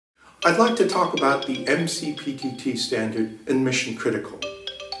I'd like to talk about the MCPTT standard and mission critical.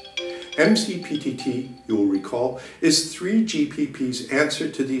 MCPTT, you'll recall, is 3GPP's answer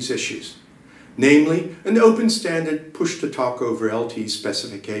to these issues, namely an open standard push-to-talk over LTE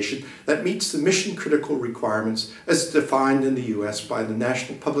specification that meets the mission-critical requirements as defined in the US by the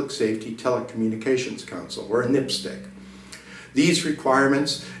National Public Safety Telecommunications Council, or NIPSTIC. These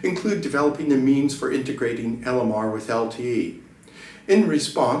requirements include developing a means for integrating LMR with LTE. In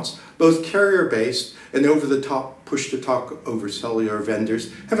response, both carrier-based and over-the-top push-to-talk over cellular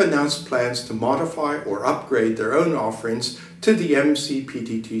vendors have announced plans to modify or upgrade their own offerings to the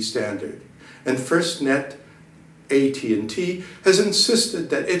MCPTT standard. And FirstNet AT&T has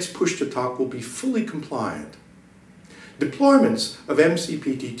insisted that its push-to-talk will be fully compliant. Deployments of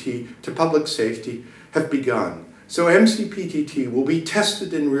MCPTT to public safety have begun, so MCPTT will be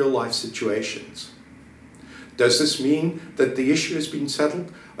tested in real-life situations. Does this mean that the issue has been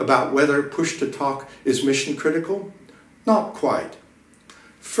settled about whether push-to-talk is mission-critical? Not quite.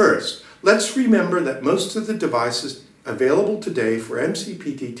 First, let's remember that most of the devices available today for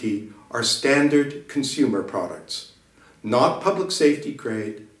MCPTT are standard consumer products, not public safety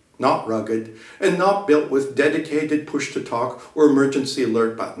grade, not rugged, and not built with dedicated push-to-talk or emergency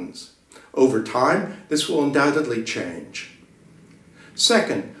alert buttons. Over time, this will undoubtedly change.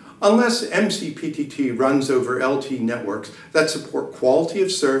 Second, unless MCPTT runs over LTE networks that support quality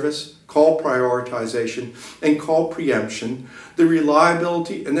of service, call prioritization, and call preemption, the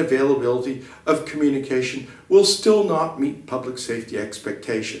reliability and availability of communication will still not meet public safety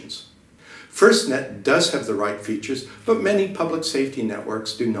expectations. FirstNet does have the right features, but many public safety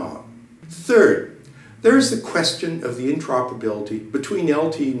networks do not. Third, there is the question of the interoperability between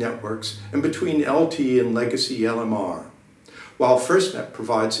LTE networks and between LTE and legacy LMR. While FirstNet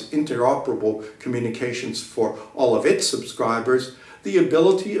provides interoperable communications for all of its subscribers, the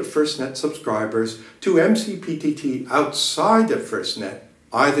ability of FirstNet subscribers to MCPTT outside of FirstNet,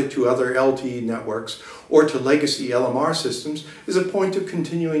 either to other LTE networks or to legacy LMR systems, is a point of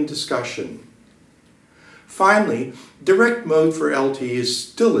continuing discussion. Finally, direct mode for LTE is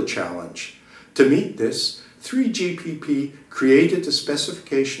still a challenge. To meet this, 3GPP created a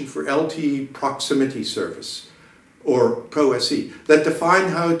specification for LTE proximity service, or ProSE, that define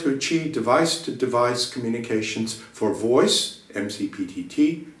how to achieve device-to-device communications for voice,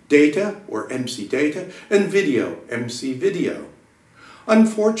 MCPTT, data, or MC data, and video, MC video.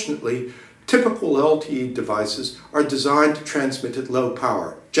 Unfortunately, typical LTE devices are designed to transmit at low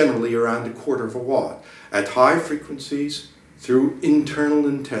power, generally around 1/4 watt, at high frequencies through internal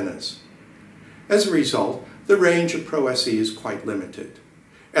antennas. As a result, the range of ProSE is quite limited.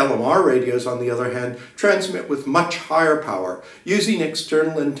 LMR radios, on the other hand, transmit with much higher power using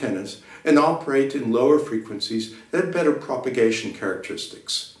external antennas and operate in lower frequencies that have better propagation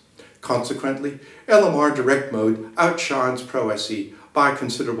characteristics. Consequently, LMR direct mode outshines ProSE by a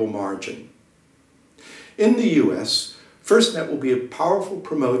considerable margin. In the US, FirstNet will be a powerful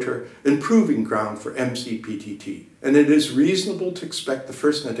promoter and proving ground for MCPTT, and it is reasonable to expect the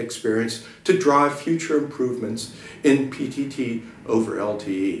FirstNet experience to drive future improvements in PTT over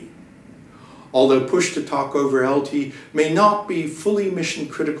LTE. Although push-to-talk over LTE may not be fully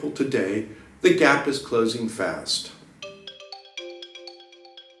mission-critical today, the gap is closing fast.